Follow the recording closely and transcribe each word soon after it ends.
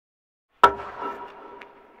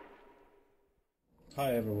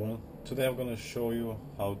Hi everyone, today I'm gonna show you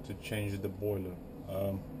how to change the boiler.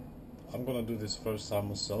 I'm gonna do this first time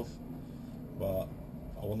myself, but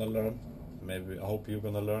I wanna learn. Maybe I hope you're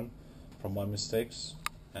gonna learn from my mistakes.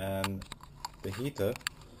 And the heater,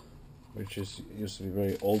 which used to be a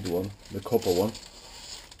very old one, the copper one,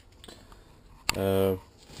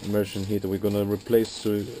 immersion heater, we're gonna replace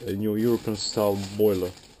to a new European style boiler.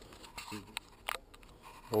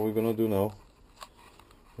 What we're gonna do now,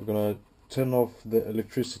 we're gonna turn off the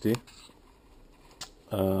electricity,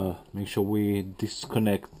 make sure we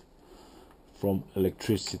disconnect from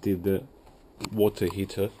electricity the water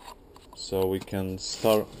heater, so we can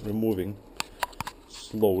start removing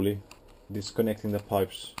slowly, disconnecting the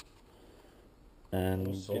pipes. And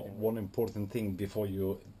also, one important thing before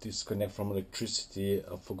you disconnect from electricity,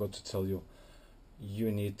 I forgot to tell you,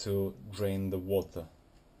 you need to drain the water.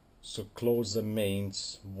 So close the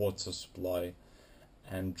mains water supply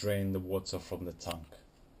and drain the water from the tank.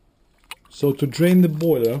 So to drain the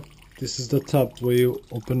boiler, this is the tap where you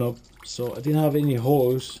open up. So I didn't have any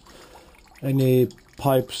hose, any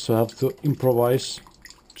pipes, so I have to improvise.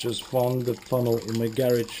 Just found the funnel in my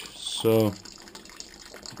garage, so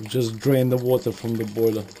just drain the water from the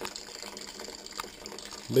boiler.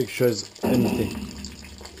 Make sure it's empty.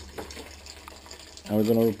 And we're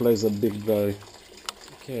gonna replace the big guy.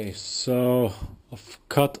 Okay, so I've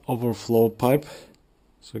cut overflow pipe,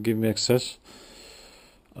 so give me access.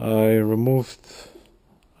 I removed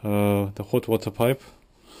the hot water pipe.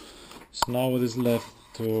 So now what is left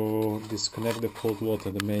to disconnect the cold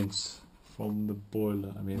water, the mains, from the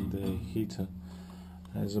boiler, I mean the heater.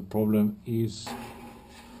 As the problem is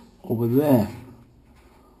over there.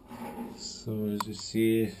 So as you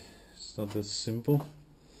see, it's not that simple.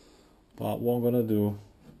 But what I'm gonna do,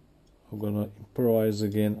 I'm gonna improvise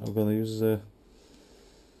again. I'm gonna use a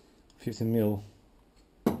 15mm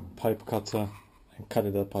pipe cutter and cut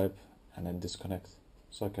it that pipe and then disconnect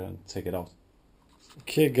so I can take it out.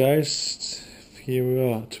 Okay guys, here we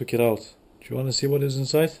are, took it out. Do you want to see what is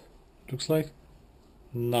inside? Looks like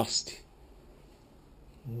nasty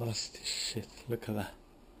shit. Look at that.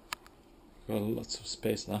 Got lots of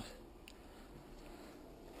space now.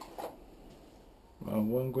 Well,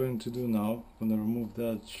 what I'm going to do now, I'm going to remove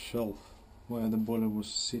that shelf where the boiler was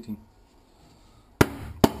sitting,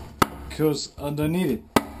 because I don't need it.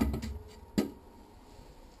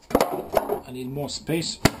 I need more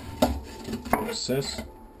space. It says.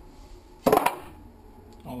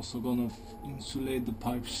 Also gonna insulate the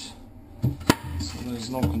pipes so there's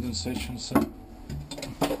no condensation.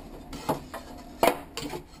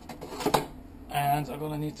 And I'm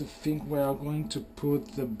gonna need to think where I'm going to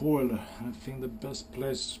put the boiler. I think the best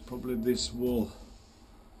place is probably this wall.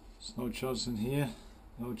 There's no chance in here,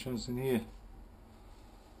 no chance in here.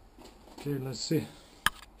 Okay, let's see.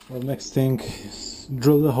 Well, next thing is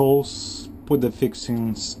drill the holes, put the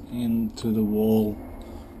fixings into the wall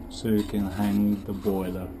so you can hang the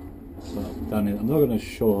boiler. So I've done it. I'm not going to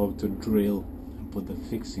show how to drill and put the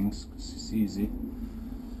fixings because it's easy.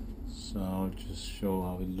 So I'll just show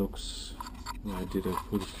how it looks. I did it,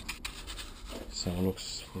 put it so it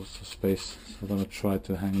looks full of space. So I'm going to try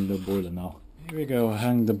to hang the boiler now. Here we go,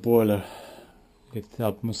 hang the boiler. It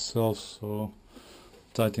up myself, so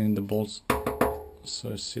tightening the bolts so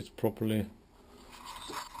it sits properly.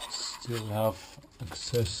 Still have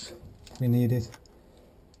access if we need it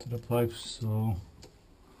to the pipes. So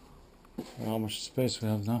how much space we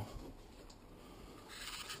have now.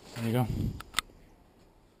 There you go.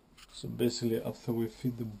 So basically after we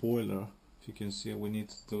feed the boiler, if you can see, we need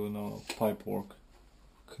to do now pipe work,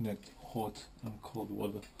 connect hot and cold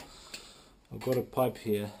water. I've got a pipe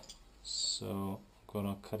here, so I'm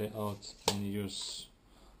gonna cut it out and use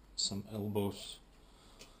some elbows,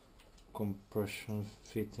 compression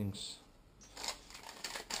fittings.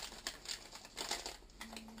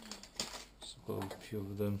 So got a few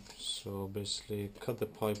of them. So basically cut the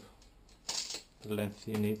pipe the length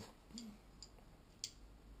you need.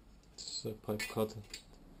 This is a pipe cutter.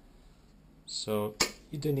 So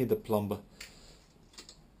you don't need a plumber.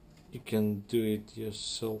 You can do it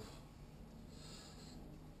yourself.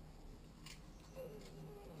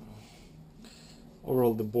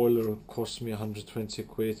 Overall the boiler cost me 120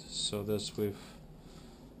 quid, so that's with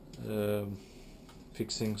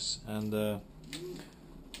fixings and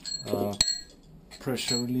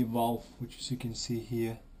pressure relief valve, which as you can see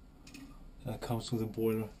here comes with the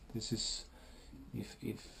boiler. This is if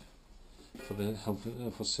for the help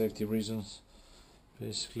for safety reasons.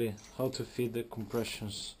 Basically how to fit the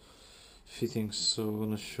compressions fittings. So I'm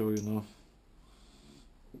gonna show you now.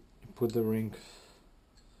 You put the ring,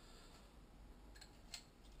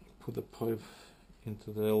 put the pipe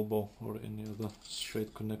into the elbow or any other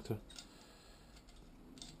straight connector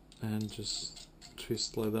and just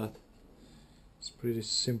twist like that. It's pretty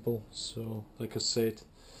simple. So like I said,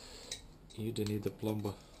 you don't need a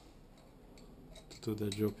plumber to do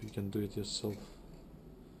that job, you can do it yourself.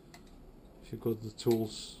 If you got the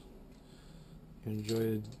tools, you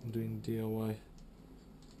enjoy doing DIY,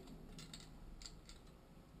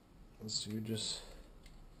 so you just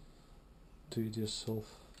do it yourself.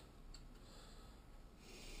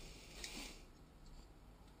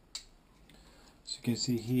 As you can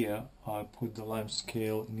see here, I put the lime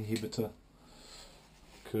scale inhibitor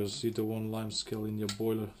because you don't want lime scale in your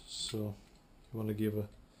boiler, so you want to give a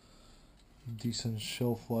decent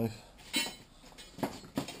shelf life.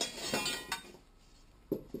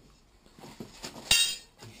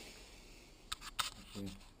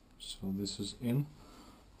 Okay, so this is in.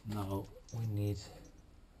 Now we need,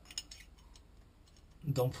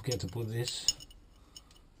 don't forget to put this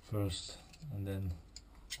first and then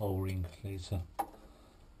O-ring later.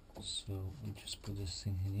 So we just put this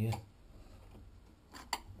thing in here.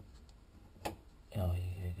 Oh,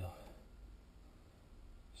 here you go.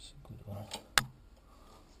 It's a good one.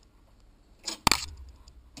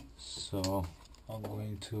 So I'm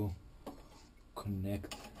going to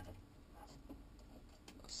connect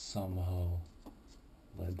somehow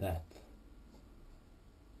like that.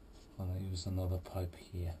 I'm gonna use another pipe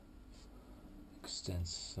here.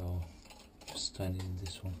 Extends, so just tighten in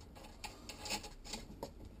this one.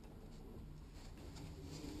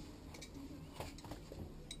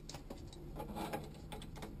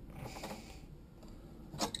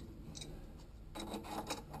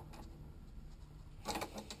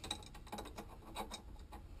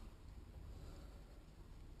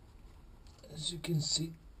 As you can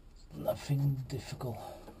see, nothing difficult.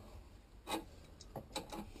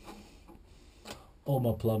 All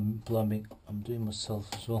my plumbing I'm doing myself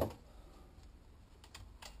as well.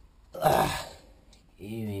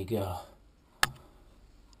 Here we go.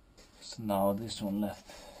 So now this one left.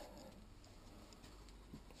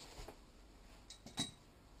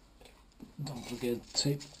 Don't forget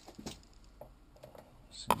tape.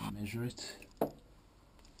 So measure it.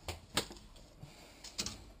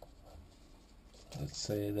 Let's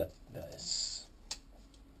say that is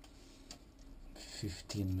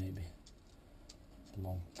 15 maybe,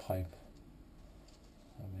 long pipe,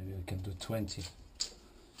 or maybe we can do 20.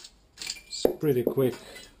 It's pretty quick.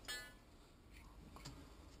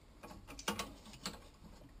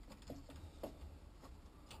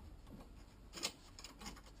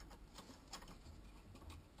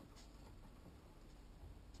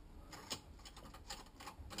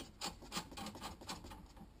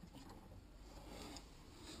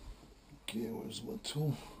 Okay, where's my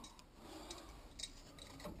tool?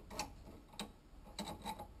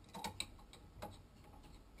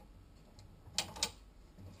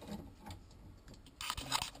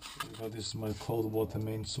 This is my cold water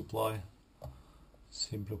main supply.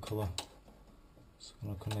 See blue color. So I'm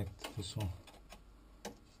gonna connect this one.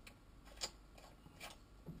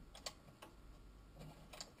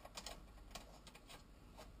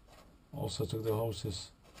 Also took the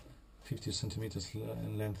hoses 50 centimeters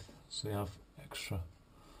in length, so you have extra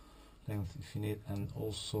length if you need, and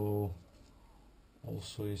also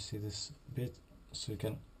you see this bit, so you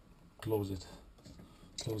can close it,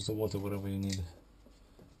 close the water wherever you need.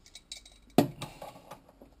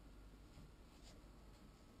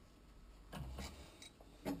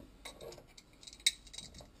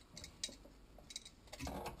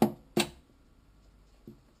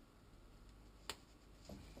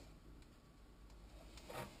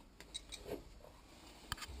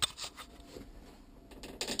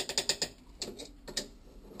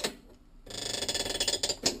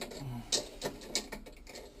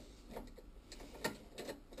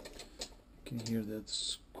 You can hear that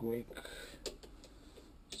squeak,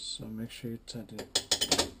 so make sure you tighten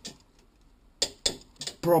it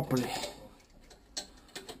properly.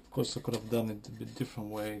 Of course I could have done it a bit different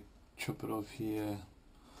way, chop it off here,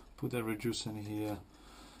 put a reducer in here,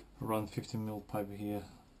 run 50mm pipe here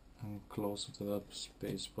and close it to that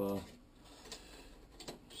space, but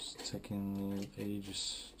it's taking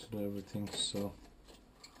ages to do everything, so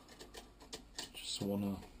just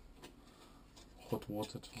wanna hot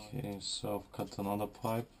water. Okay, so I've cut another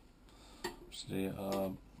pipe. Actually,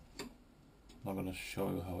 I'm not gonna show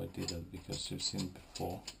you how I did it because you've seen it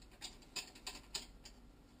before.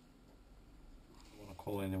 I don't wanna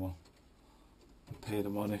call anyone and pay the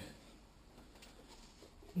money.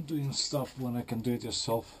 I'm doing stuff when I can do it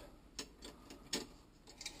yourself.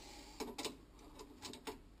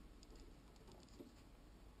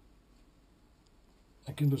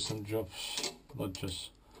 I can do some jobs not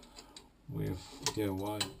just with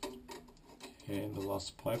DIY here in the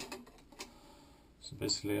last pipe. So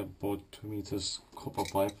basically I bought 2 meters copper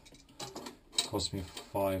pipe. It cost me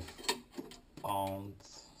 £5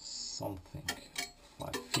 something,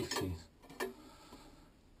 £5.50.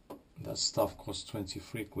 That stuff cost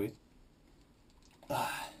 23 quid.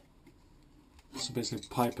 So basically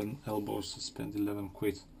pipe and elbows I spent 11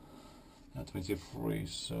 quid at 23,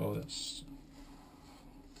 so that's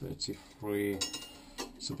 33.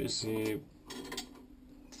 So basically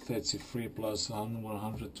 33 plus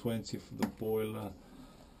 120 for the boiler.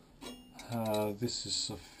 This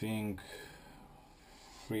is I think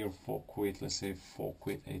 3 or 4 quid, let's say 4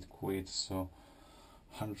 quid, 8 quid, so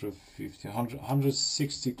 150,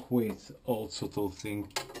 160 quid all total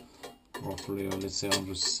thing, roughly, or let's say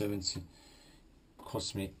 170.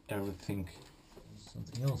 Cost me everything.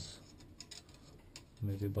 Something else,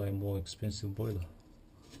 maybe buy a more expensive boiler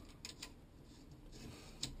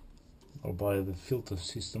or buy the filter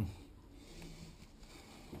system,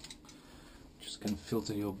 just can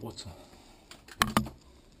filter your water.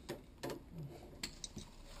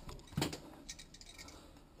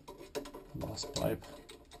 Last pipe,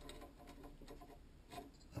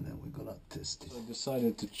 and then we're gonna test it. I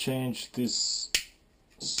decided to change this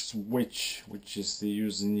switch, which is the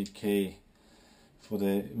used in UK for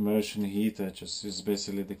the immersion heater. Just is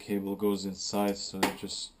basically the cable goes inside, so they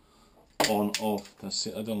just on off. That's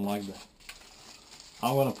it. I don't like that.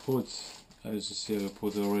 I'm gonna put, as you see, I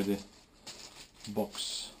put already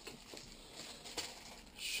box,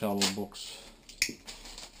 shower box,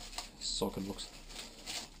 socket box.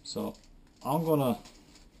 So I'm gonna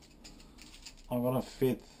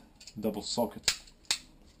fit double socket,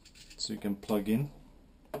 so you can plug in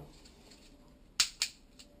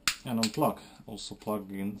and unplug. Also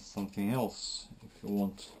plug in something else if you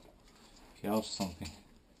want, if you have something.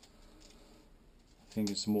 I think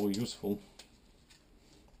it's more useful.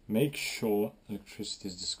 Make sure electricity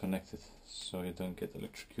is disconnected so you don't get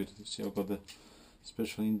electrocuted. You see, I've got the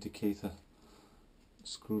special indicator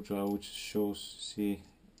screwdriver which shows, see,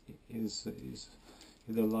 is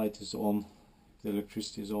if the light is on, if the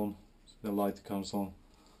electricity is on, so the light comes on.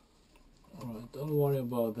 Alright, don't worry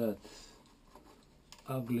about that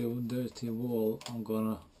ugly or dirty wall. I'm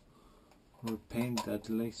gonna repaint that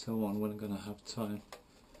later on when I'm gonna have time.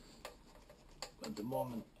 At the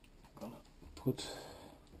moment I'm gonna put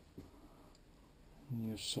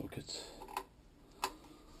new socket.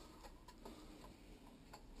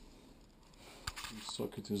 The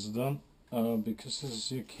socket is done. Because this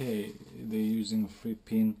is UK, they're using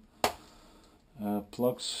 3-pin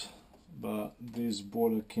plugs, but this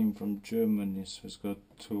boiler came from Germany, so it's got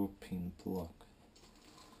 2-pin plug.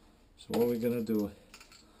 So what we're gonna do,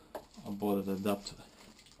 I bought an adapter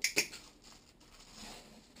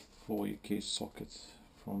for UK socket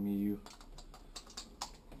from EU,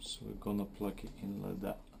 so we're gonna plug it in like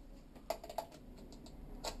that,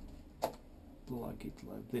 plug it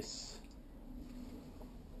like this.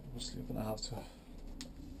 Obviously, I'm gonna have to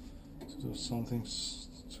do something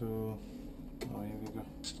to. Oh, here we go.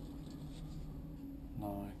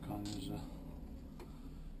 No, I can't use that.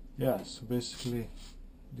 Yeah, so basically,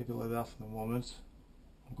 leave it like that for the moment.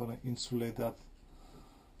 I'm gonna insulate that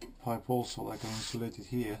pipe also, like I insulated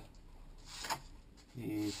here.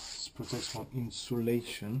 It protects from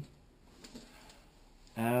insulation,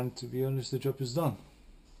 and to be honest, the job is done.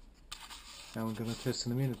 And we're gonna test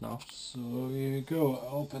in a minute now. So here we go. I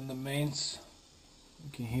open the mains. You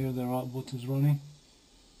can hear the robot is running.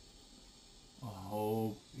 I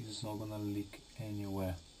hope it's not gonna leak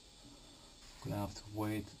anywhere. I'm gonna have to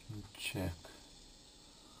wait and check.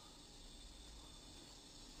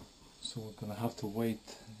 So we're gonna have to wait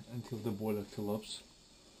until the boiler fills up,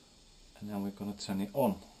 and then we're gonna turn it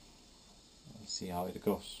on and see how it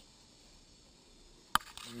goes.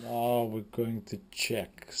 Now we're going to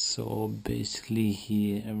check. So basically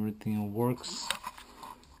here everything works.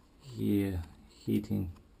 Here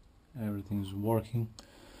heating, everything's working.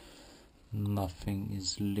 Nothing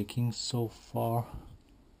is leaking so far.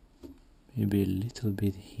 Maybe a little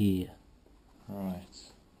bit here. Right,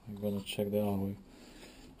 we're gonna check that out. We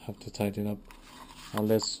have to tighten up. Now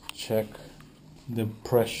let's check the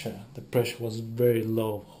pressure. The pressure was very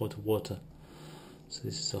low, hot water. So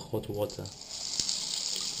this is a hot water.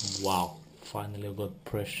 Wow, finally I got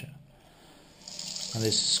pressure. And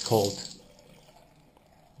this is called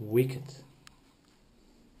Wicked.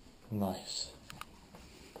 Nice.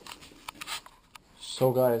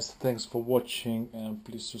 So guys, thanks for watching, and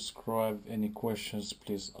please subscribe. Any questions,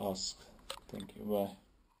 please ask. Thank you, bye.